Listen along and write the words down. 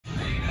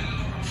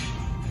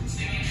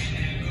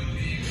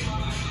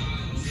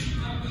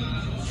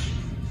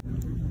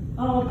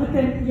But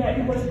then, yeah,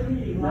 it was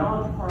pretty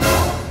loud for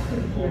us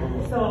to hear.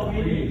 So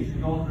maybe,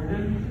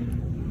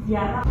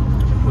 yeah.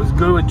 What's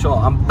good with y'all?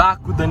 I'm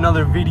back with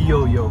another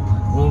video, yo.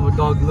 I'm with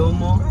dog Lil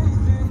Mo.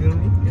 Feel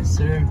me? Yes,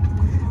 sir.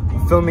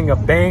 I'm filming a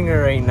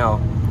banger right now.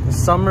 The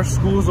summer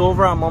school's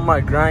over. I'm on my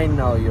grind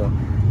now, yo.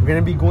 We're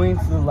gonna be going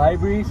to the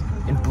libraries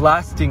and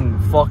blasting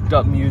fucked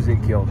up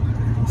music, yo.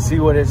 See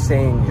what it's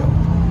saying, yo.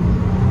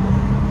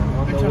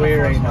 On the way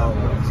right now,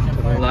 yo,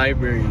 to the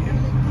library.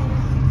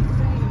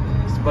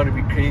 It's about to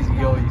be crazy,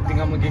 yo. You think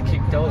I'm gonna get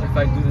kicked out if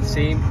I do the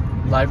same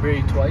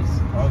library twice?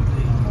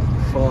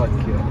 Fuck,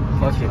 yo.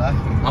 Fuck it.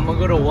 I'm gonna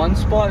go to one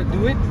spot,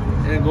 do it,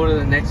 and then go to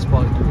the next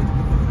spot, do it.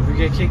 If we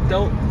get kicked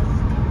out,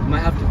 we might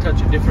have to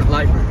touch a different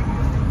library.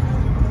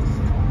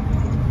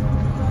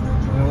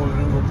 And then we're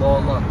gonna go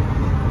ball up.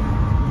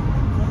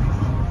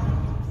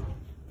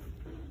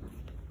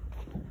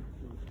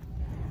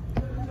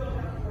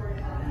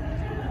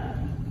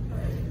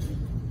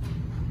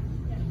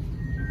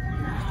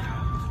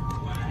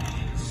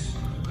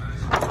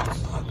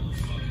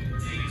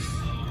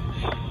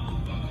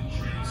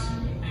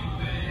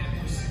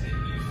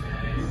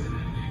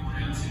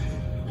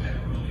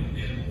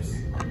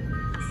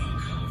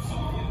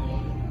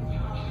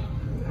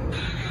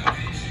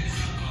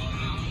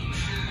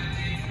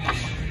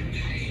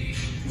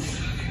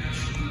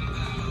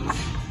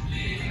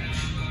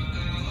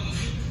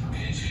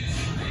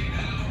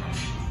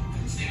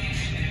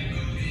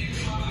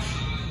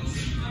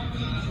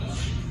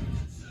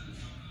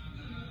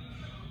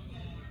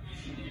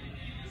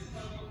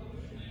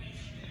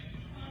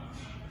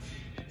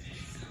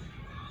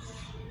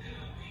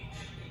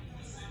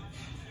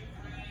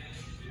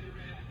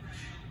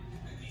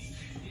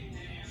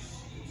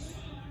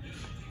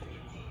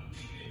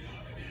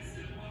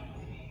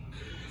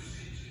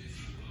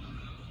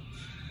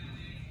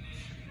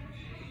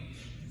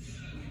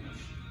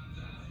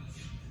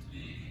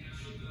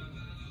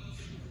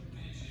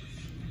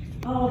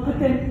 But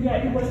then, yeah,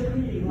 it was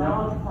pretty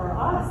loud for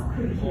us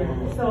to hear.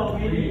 So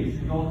maybe,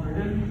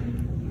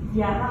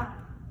 yeah,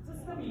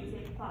 just the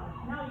music part.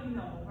 Now you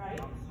know, right?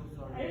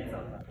 It's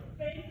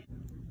okay.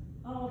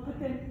 But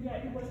then, yeah,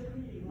 it was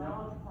pretty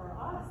loud for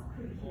us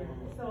to hear.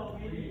 So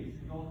maybe,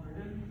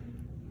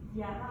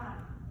 yeah,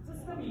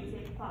 just the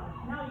music part.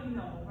 Now you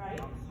know,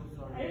 right?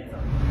 It's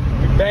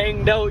okay. We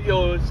banged out,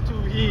 yo. It's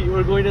too heat.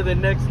 We're going to the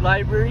next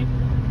library.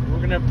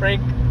 We're gonna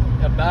prank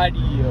a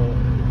baddie, yo.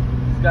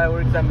 This guy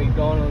works at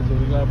McDonald's, so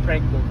we're gonna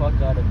prank the fuck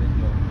out of it,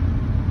 yo.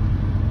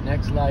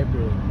 Next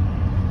library.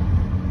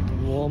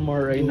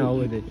 Walmart right now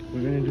with it.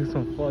 We're gonna do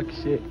some fuck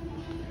shit.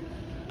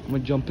 I'm gonna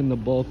jump in the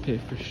ball pit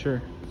for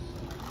sure.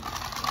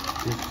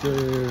 Yes,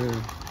 sir.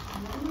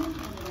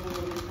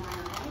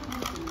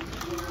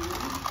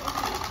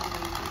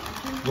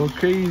 Go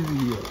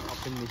crazy, yo.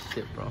 In this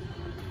shit, bro.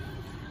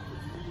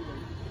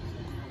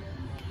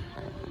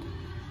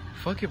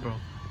 Fuck it, bro.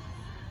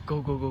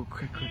 Go, go, go,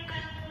 quick, quick,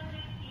 quick.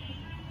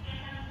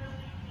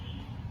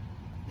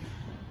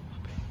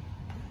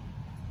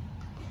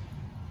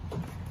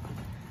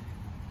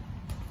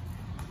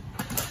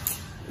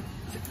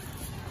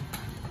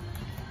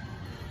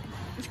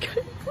 This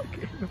guy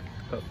fucking.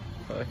 Oh,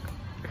 fuck.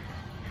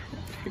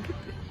 Look at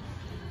this.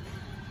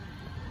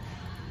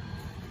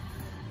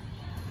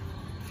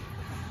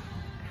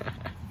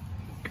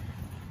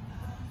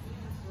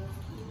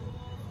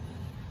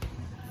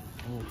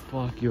 Oh,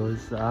 fuck, yo,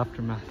 this is the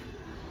aftermath.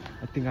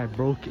 I think I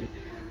broke it.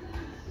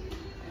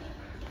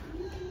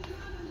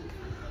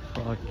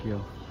 Fuck,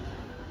 yo.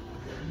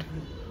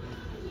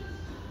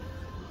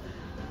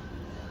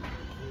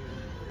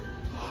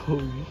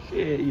 Holy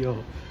shit,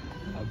 yo.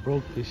 I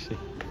broke this shit.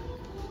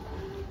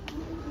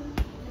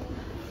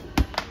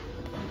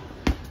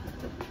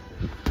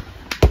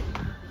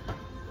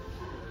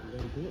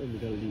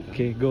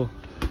 Okay, go.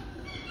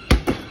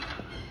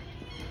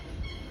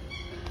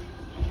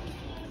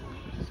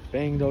 Just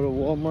banged out of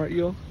Walmart,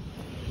 yo.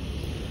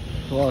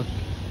 Fuck.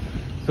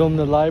 Film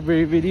the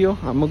library video.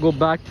 I'm gonna go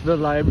back to the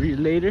library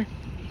later.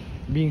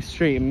 Being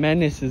straight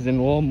menaces in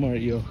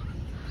Walmart, yo.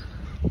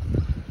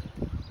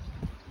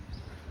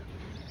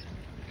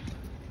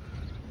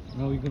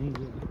 Now we're gonna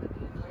go.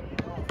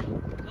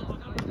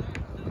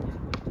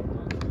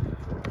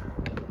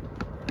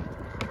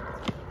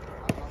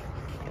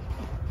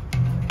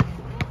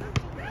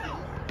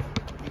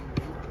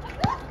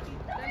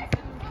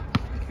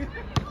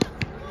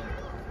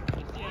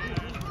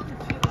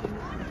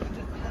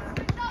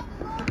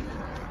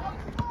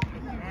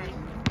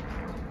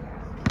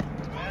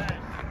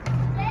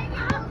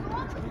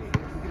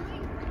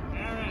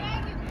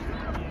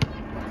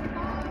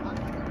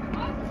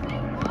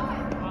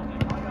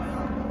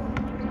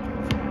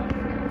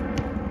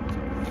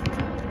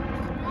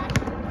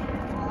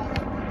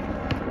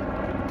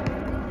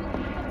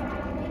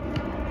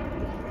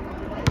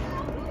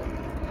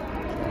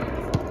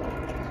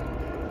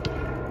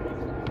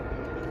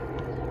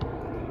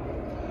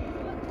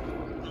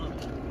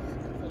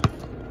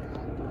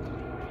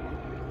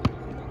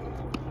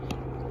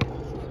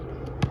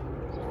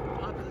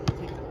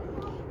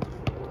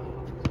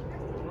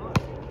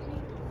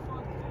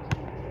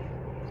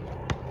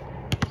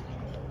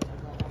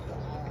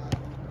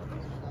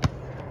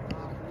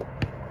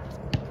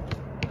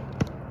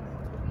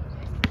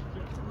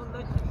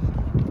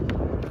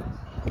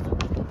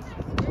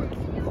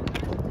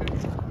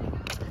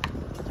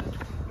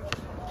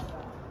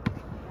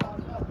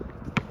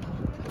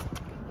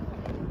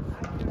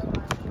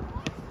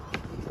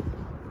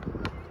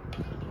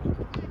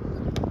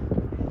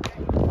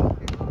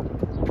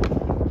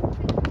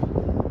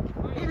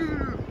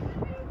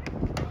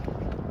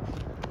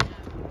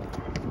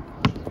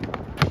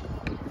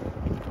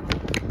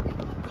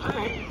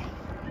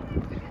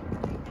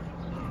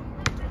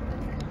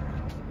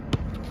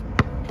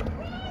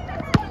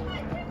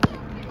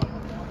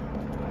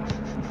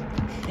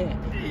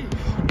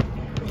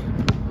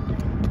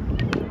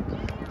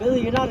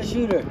 Billy, you're not a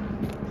shooter.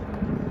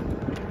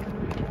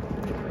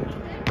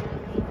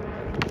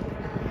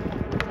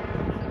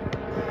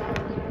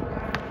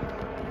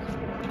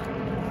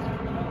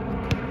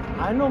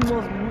 I know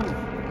most moves.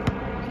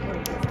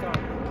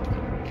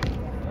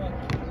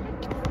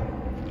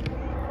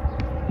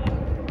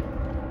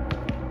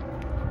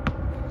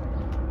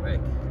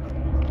 Rick.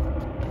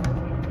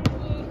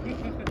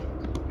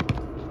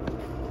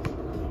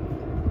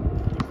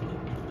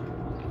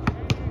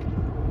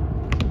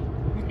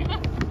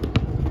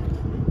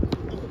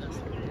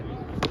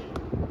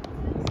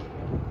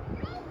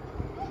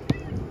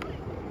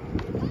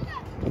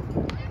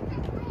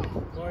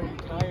 Are you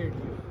tired?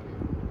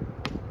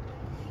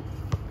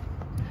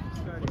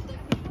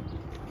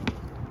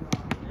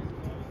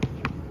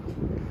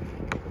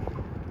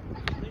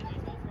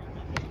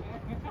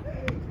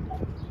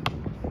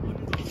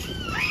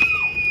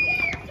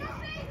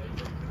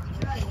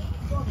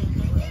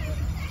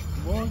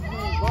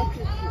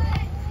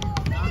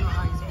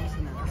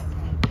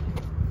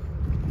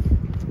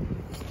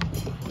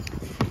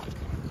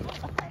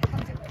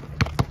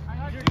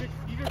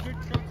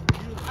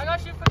 I got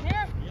shit from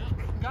here? Yeah.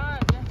 God.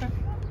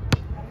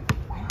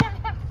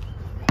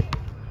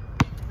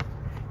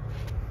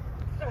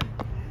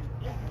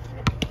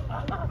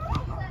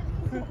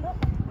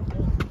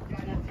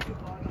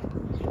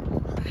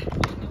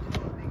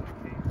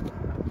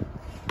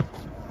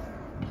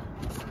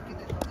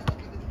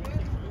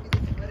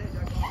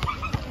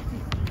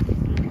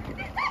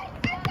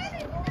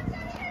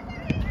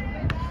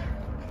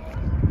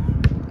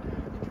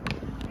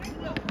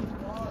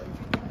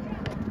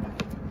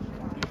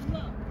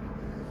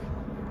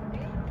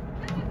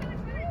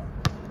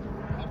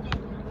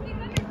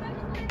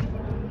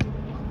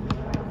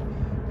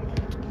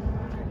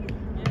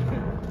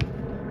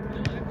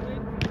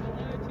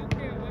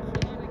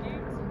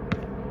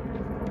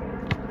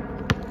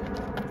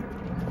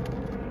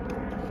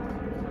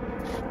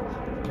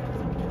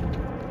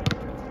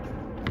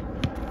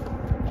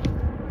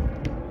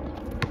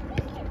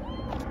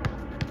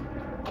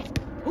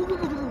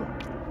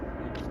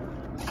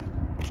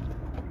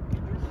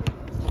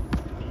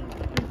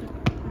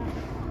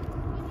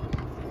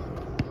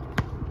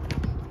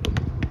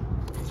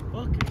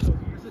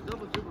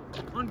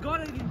 On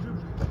God, I didn't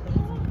dribble.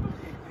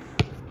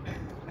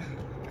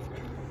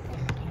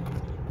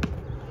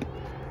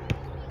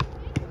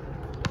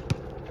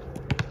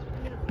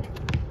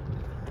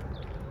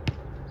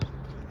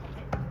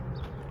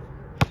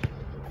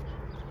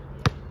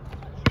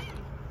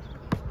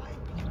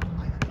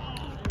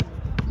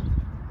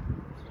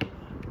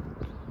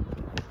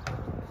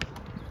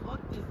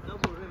 Fuck this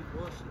double rim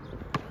bullshit.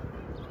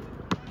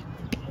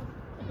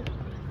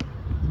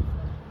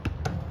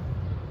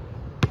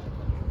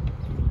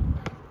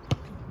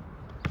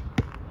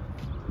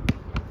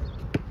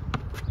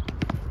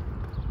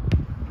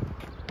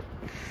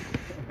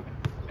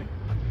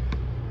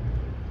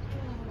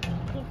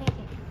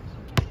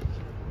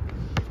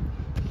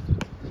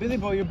 Billy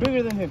boy, you're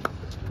bigger than him.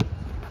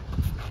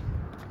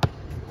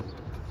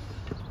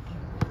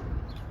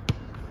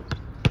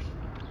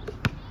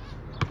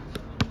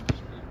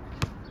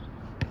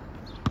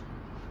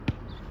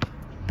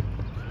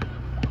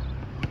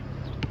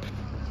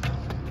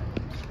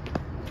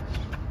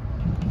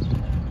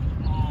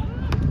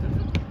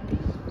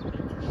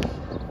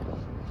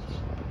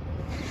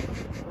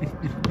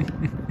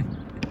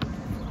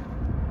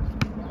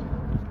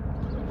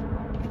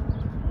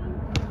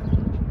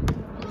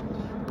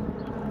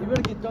 You're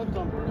gonna get dunked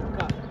on, bro.